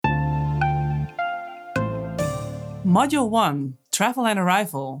Module 1, Travel and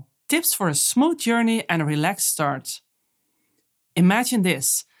Arrival. Tips for a smooth journey and a relaxed start. Imagine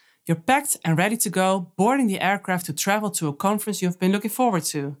this. You're packed and ready to go, boarding the aircraft to travel to a conference you've been looking forward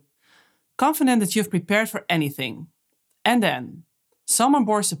to. Confident that you've prepared for anything. And then, someone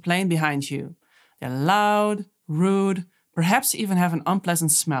boards the plane behind you. They're loud, rude, perhaps even have an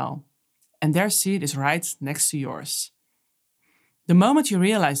unpleasant smell. And their seat is right next to yours. The moment you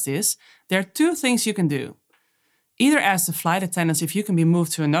realize this, there are two things you can do. Either ask the flight attendants if you can be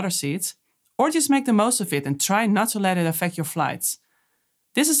moved to another seat, or just make the most of it and try not to let it affect your flights.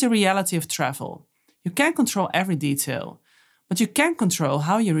 This is the reality of travel. You can't control every detail, but you can control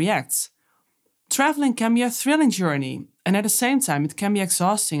how you react. Traveling can be a thrilling journey, and at the same time it can be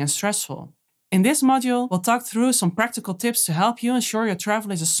exhausting and stressful. In this module, we'll talk through some practical tips to help you ensure your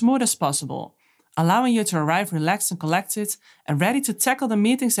travel is as smooth as possible, allowing you to arrive relaxed and collected and ready to tackle the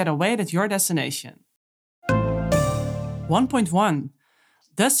meetings that await at your destination. 1.1.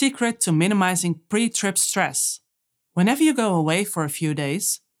 The secret to minimizing pre-trip stress. Whenever you go away for a few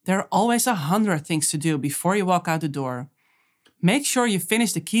days, there are always 100 things to do before you walk out the door. Make sure you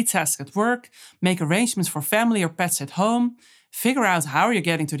finish the key tasks at work, make arrangements for family or pets at home, figure out how you're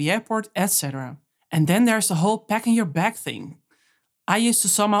getting to the airport, etc. And then there's the whole packing your bag thing. I used to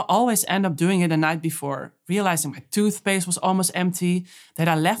somehow always end up doing it the night before, realizing my toothpaste was almost empty, that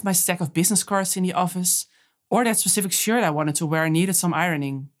I left my stack of business cards in the office, or that specific shirt I wanted to wear needed some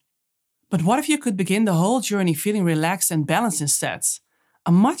ironing. But what if you could begin the whole journey feeling relaxed and balanced instead?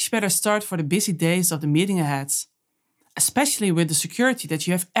 A much better start for the busy days of the meeting ahead. Especially with the security that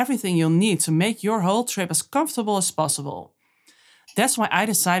you have everything you'll need to make your whole trip as comfortable as possible. That's why I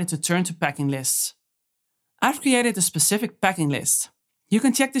decided to turn to packing lists. I've created a specific packing list. You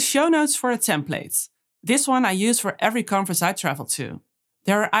can check the show notes for a template. This one I use for every conference I travel to.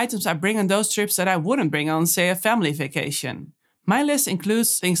 There are items I bring on those trips that I wouldn't bring on, say, a family vacation. My list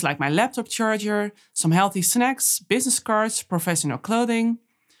includes things like my laptop charger, some healthy snacks, business cards, professional clothing,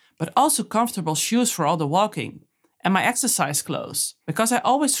 but also comfortable shoes for all the walking, and my exercise clothes, because I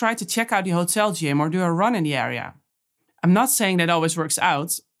always try to check out the hotel gym or do a run in the area. I'm not saying that always works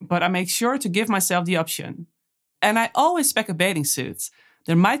out, but I make sure to give myself the option. And I always pack a bathing suit.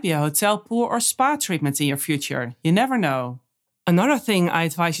 There might be a hotel pool or spa treatment in your future, you never know. Another thing I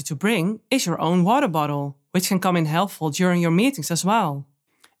advise you to bring is your own water bottle, which can come in helpful during your meetings as well.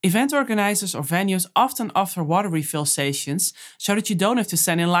 Event organizers or venues often offer water refill stations so that you don't have to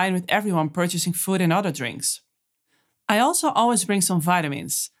stand in line with everyone purchasing food and other drinks. I also always bring some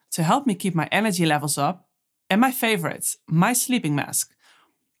vitamins to help me keep my energy levels up, and my favorite, my sleeping mask.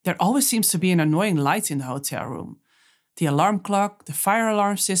 There always seems to be an annoying light in the hotel room. The alarm clock, the fire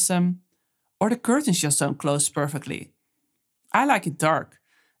alarm system, or the curtains just don't close perfectly. I like it dark,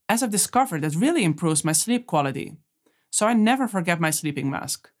 as I've discovered that really improves my sleep quality. So I never forget my sleeping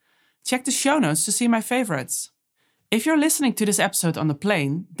mask. Check the show notes to see my favorites. If you're listening to this episode on the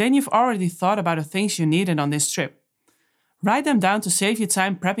plane, then you've already thought about the things you needed on this trip. Write them down to save you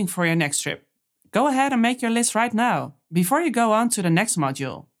time prepping for your next trip. Go ahead and make your list right now, before you go on to the next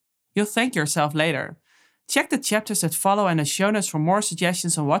module. You'll thank yourself later. Check the chapters that follow and the show notes for more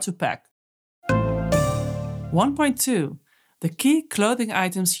suggestions on what to pack. 1.2. The key clothing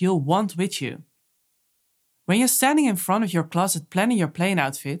items you'll want with you. When you're standing in front of your closet planning your plane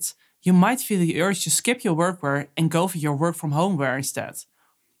outfit, you might feel the urge to skip your workwear and go for your work from home wear instead.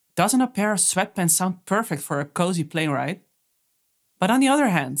 Doesn't a pair of sweatpants sound perfect for a cozy plane ride? But on the other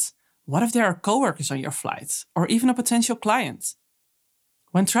hand, what if there are coworkers on your flight, or even a potential client?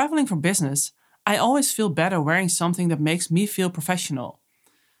 When traveling for business, I always feel better wearing something that makes me feel professional.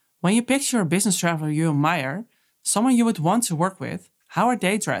 When you picture a business traveler you admire, someone you would want to work with, how are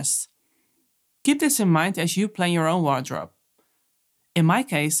they dressed? Keep this in mind as you plan your own wardrobe. In my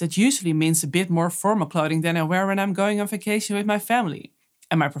case, that usually means a bit more formal clothing than I wear when I'm going on vacation with my family.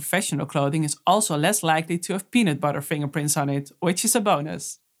 And my professional clothing is also less likely to have peanut butter fingerprints on it, which is a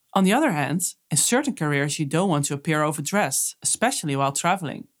bonus. On the other hand, in certain careers you don't want to appear overdressed, especially while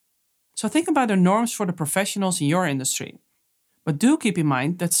traveling. So think about the norms for the professionals in your industry. But do keep in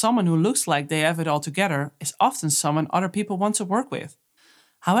mind that someone who looks like they have it all together is often someone other people want to work with.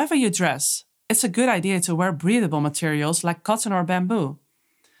 However you dress, it's a good idea to wear breathable materials like cotton or bamboo.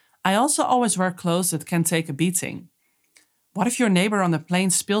 I also always wear clothes that can take a beating. What if your neighbor on the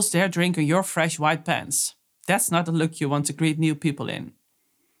plane spills their drink on your fresh white pants? That's not the look you want to greet new people in.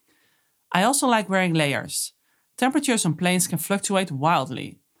 I also like wearing layers. Temperatures on planes can fluctuate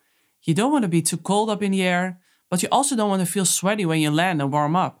wildly. You don't want to be too cold up in the air, but you also don't want to feel sweaty when you land and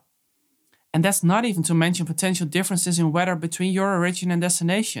warm up. And that's not even to mention potential differences in weather between your origin and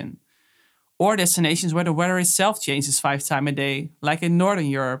destination. or destinations where the weather itself changes 5 times a day, like in Northern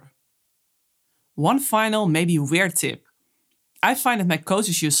Europe. One final, maybe weird tip. I find that my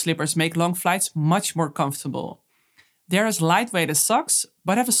cozy shoe slippers make long flights much more comfortable. They're as lightweight as socks,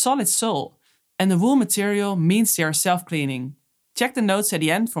 but have a solid sole, and the wool material means they are self-cleaning. Check the notes at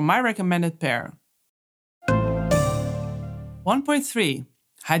the end for my recommended pair. 1.3.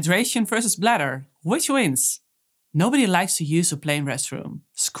 Hydration versus bladder. Which wins? Nobody likes to use a plane restroom,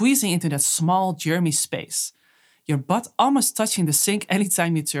 squeezing into that small, germy space. Your butt almost touching the sink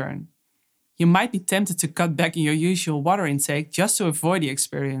anytime you turn. You might be tempted to cut back in your usual water intake just to avoid the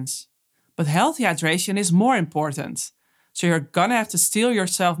experience. But healthy hydration is more important. So you're gonna have to steel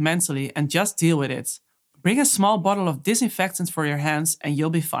yourself mentally and just deal with it. Bring a small bottle of disinfectant for your hands and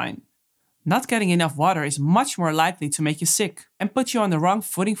you'll be fine. Not getting enough water is much more likely to make you sick and put you on the wrong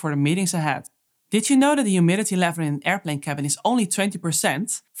footing for the meetings ahead. Did you know that the humidity level in an airplane cabin is only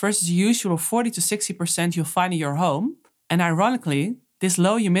 20% versus the usual 40 to 60% you'll find in your home? And ironically, this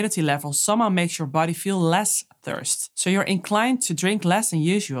low humidity level somehow makes your body feel less thirst. So you're inclined to drink less than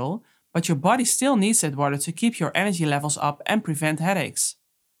usual, but your body still needs that water to keep your energy levels up and prevent headaches.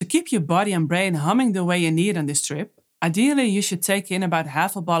 To keep your body and brain humming the way you need on this trip, ideally you should take in about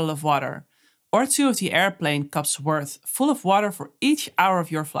half a bottle of water, or 2 of the airplane cups worth, full of water for each hour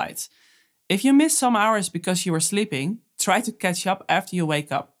of your flight. If you miss some hours because you were sleeping, try to catch up after you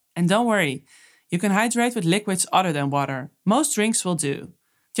wake up. And don't worry, you can hydrate with liquids other than water. Most drinks will do.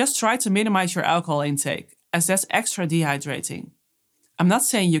 Just try to minimize your alcohol intake, as that's extra dehydrating. I'm not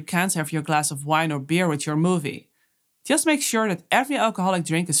saying you can't have your glass of wine or beer with your movie. Just make sure that every alcoholic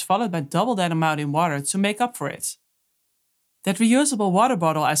drink is followed by double that amount in water to make up for it. That reusable water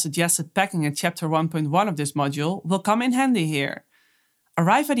bottle I suggested packing in chapter 1.1 of this module will come in handy here.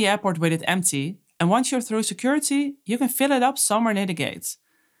 Arrive at the airport with it empty, and once you're through security, you can fill it up somewhere near the gate.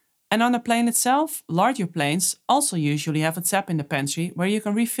 And on the plane itself, larger planes also usually have a tap in the pantry where you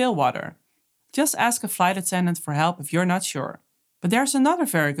can refill water. Just ask a flight attendant for help if you're not sure. But there's another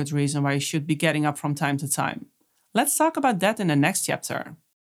very good reason why you should be getting up from time to time. Let's talk about that in the next chapter.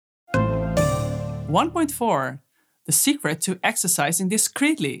 1.4. The secret to exercising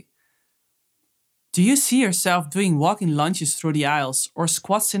discreetly. Do you see yourself doing walking lunges through the aisles or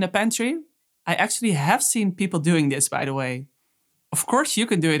squats in the pantry? I actually have seen people doing this, by the way. Of course you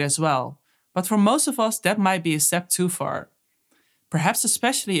can do it as well, but for most of us that might be a step too far. Perhaps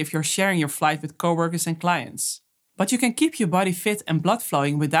especially if you're sharing your flight with coworkers and clients. But you can keep your body fit and blood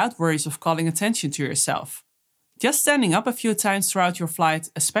flowing without worries of calling attention to yourself. Just standing up a few times throughout your flight,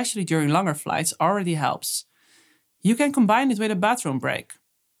 especially during longer flights, already helps. You can combine it with a bathroom break.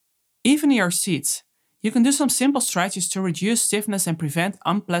 Even in your seat, you can do some simple stretches to reduce stiffness and prevent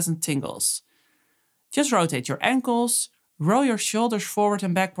unpleasant tingles. Just rotate your ankles, roll your shoulders forward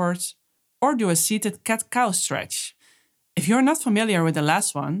and backwards, or do a seated cat-cow stretch. If you're not familiar with the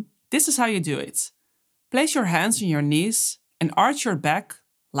last one, this is how you do it. Place your hands on your knees and arch your back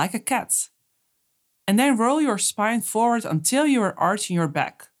like a cat. And then roll your spine forward until you are arching your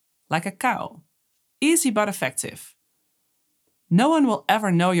back, like a cow. Easy but effective. No one will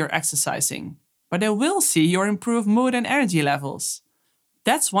ever know you're exercising, but they will see your improved mood and energy levels.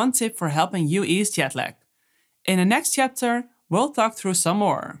 That's one tip for helping you ease jet lag. In the next chapter, we'll talk through some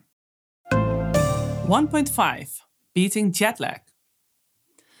more. 1.5. Beating jet lag.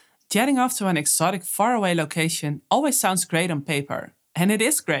 Jetting off to an exotic faraway location always sounds great on paper, and it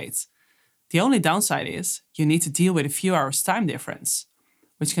is great. The only downside is you need to deal with a few hours time difference,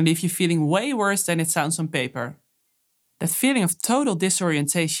 which can leave you feeling way worse than it sounds on paper. That feeling of total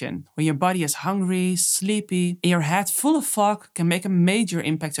disorientation, when your body is hungry, sleepy, and your head full of fog can make a major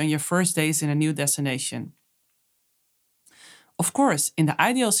impact on your first days in a new destination. Of course, in the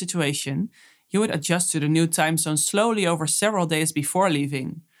ideal situation, you would adjust to the new time zone slowly over several days before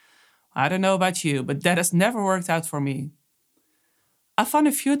leaving. I don't know about you, but that has never worked out for me. I found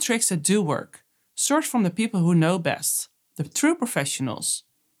a few tricks that do work, sourced from the people who know best, the true professionals.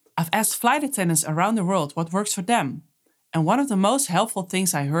 I've asked flight attendants around the world what works for them, and one of the most helpful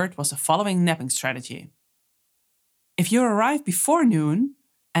things I heard was the following napping strategy. If you arrive before noon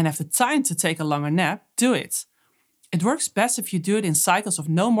and have the time to take a longer nap, do it. It works best if you do it in cycles of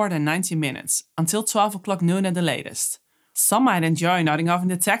no more than 90 minutes, until 12 o'clock noon at the latest. Some might enjoy nodding off in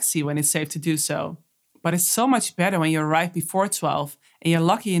the taxi when it's safe to do so, but it's so much better when you arrive before 12 and you're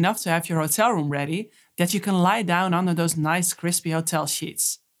lucky enough to have your hotel room ready that you can lie down under those nice crispy hotel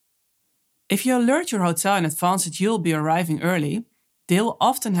sheets. If you alert your hotel in advance that you'll be arriving early, they'll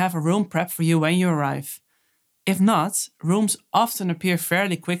often have a room prep for you when you arrive. If not, rooms often appear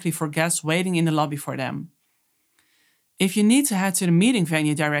fairly quickly for guests waiting in the lobby for them. If you need to head to the meeting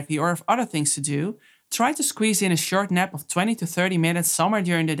venue directly or have other things to do, try to squeeze in a short nap of 20 to 30 minutes somewhere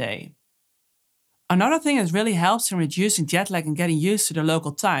during the day. Another thing that really helps in reducing jet lag and getting used to the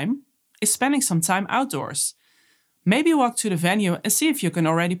local time is spending some time outdoors. Maybe walk to the venue and see if you can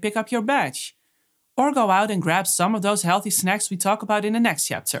already pick up your badge. Or go out and grab some of those healthy snacks we talk about in the next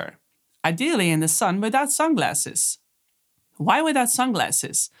chapter. Ideally in the sun without sunglasses. Why without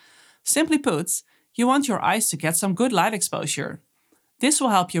sunglasses? Simply put, you want your eyes to get some good light exposure. This will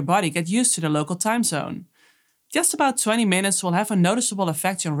help your body get used to the local time zone. Just about 20 minutes will have a noticeable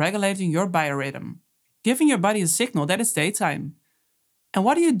effect on regulating your biorhythm, giving your body a signal that it's daytime. And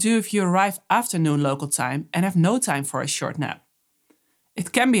what do you do if you arrive afternoon local time and have no time for a short nap?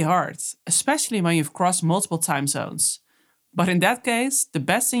 It can be hard, especially when you've crossed multiple time zones. But in that case, the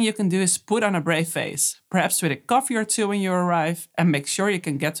best thing you can do is put on a brave face, perhaps with a coffee or two when you arrive, and make sure you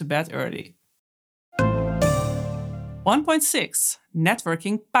can get to bed early. 1.6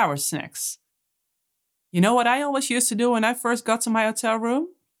 Networking Power Snacks. You know what I always used to do when I first got to my hotel room?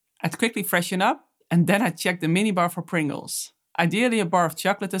 I'd quickly freshen up, and then I'd check the minibar for Pringles. Ideally a bar of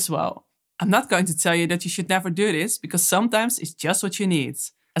chocolate as well. I'm not going to tell you that you should never do this, because sometimes it's just what you need,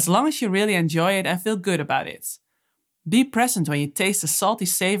 as long as you really enjoy it and feel good about it. Be present when you taste the salty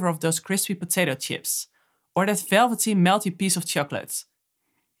savor of those crispy potato chips, or that velvety, melty piece of chocolate.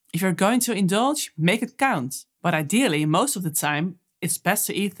 If you're going to indulge, make it count, but ideally, most of the time, it's best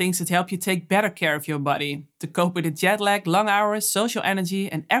to eat things that help you take better care of your body, to cope with the jet lag, long hours, social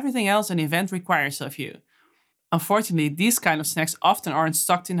energy, and everything else an event requires of you. Unfortunately, these kind of snacks often aren't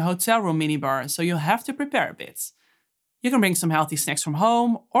stocked in the hotel room minibar, so you'll have to prepare a bit. You can bring some healthy snacks from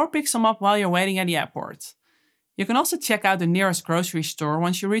home or pick some up while you're waiting at the airport. You can also check out the nearest grocery store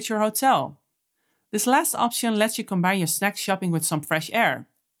once you reach your hotel. This last option lets you combine your snack shopping with some fresh air,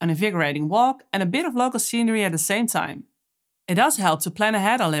 an invigorating walk, and a bit of local scenery at the same time. It does help to plan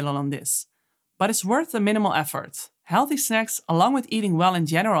ahead a little on this, but it's worth the minimal effort. Healthy snacks, along with eating well in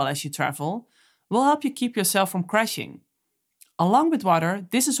general as you travel, will help you keep yourself from crashing. Along with water,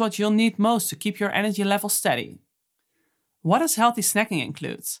 this is what you'll need most to keep your energy level steady. What does healthy snacking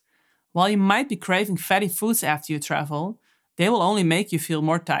include? While you might be craving fatty foods after you travel, they will only make you feel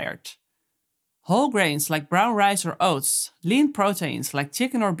more tired. Whole grains like brown rice or oats, lean proteins like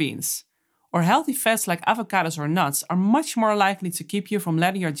chicken or beans, or healthy fats like avocados or nuts are much more likely to keep you from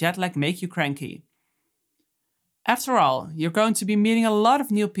letting your jet lag make you cranky. After all, you're going to be meeting a lot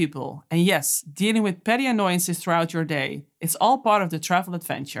of new people, and yes, dealing with petty annoyances throughout your day. It's all part of the travel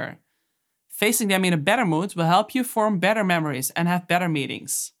adventure. Facing them in a better mood will help you form better memories and have better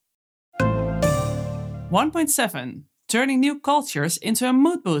meetings. 1.7 Turning new cultures into a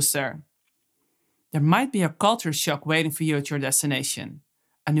mood booster. There might be a culture shock waiting for you at your destination.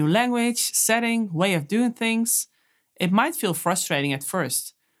 A new language, setting, way of doing things. It might feel frustrating at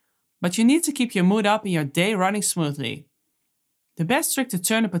first, but you need to keep your mood up and your day running smoothly. The best trick to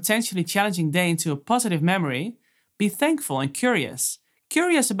turn a potentially challenging day into a positive memory: be thankful and curious.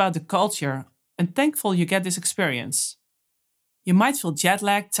 Curious about the culture and thankful you get this experience. You might feel jet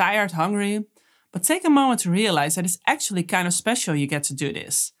lagged, tired, hungry, but take a moment to realize that it's actually kind of special you get to do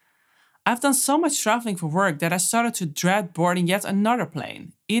this. I've done so much traveling for work that I started to dread boarding yet another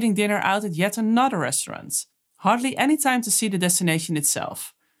plane, eating dinner out at yet another restaurant. Hardly any time to see the destination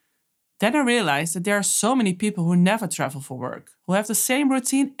itself. Then I realized that there are so many people who never travel for work, who have the same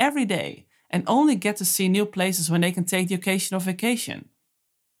routine every day, and only get to see new places when they can take the occasional vacation.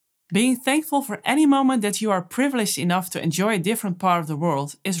 Being thankful for any moment that you are privileged enough to enjoy a different part of the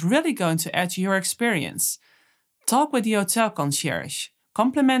world is really going to add to your experience. Talk with the hotel concierge.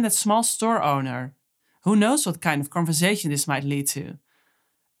 Compliment that small store owner. Who knows what kind of conversation this might lead to?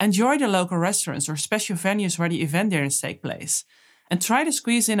 Enjoy the local restaurants or special venues where the event dinners take place. And try to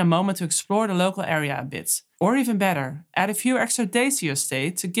squeeze in a moment to explore the local area a bit. Or even better, add a few extra days to your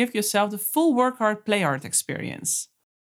stay to give yourself the full work hard, play hard experience.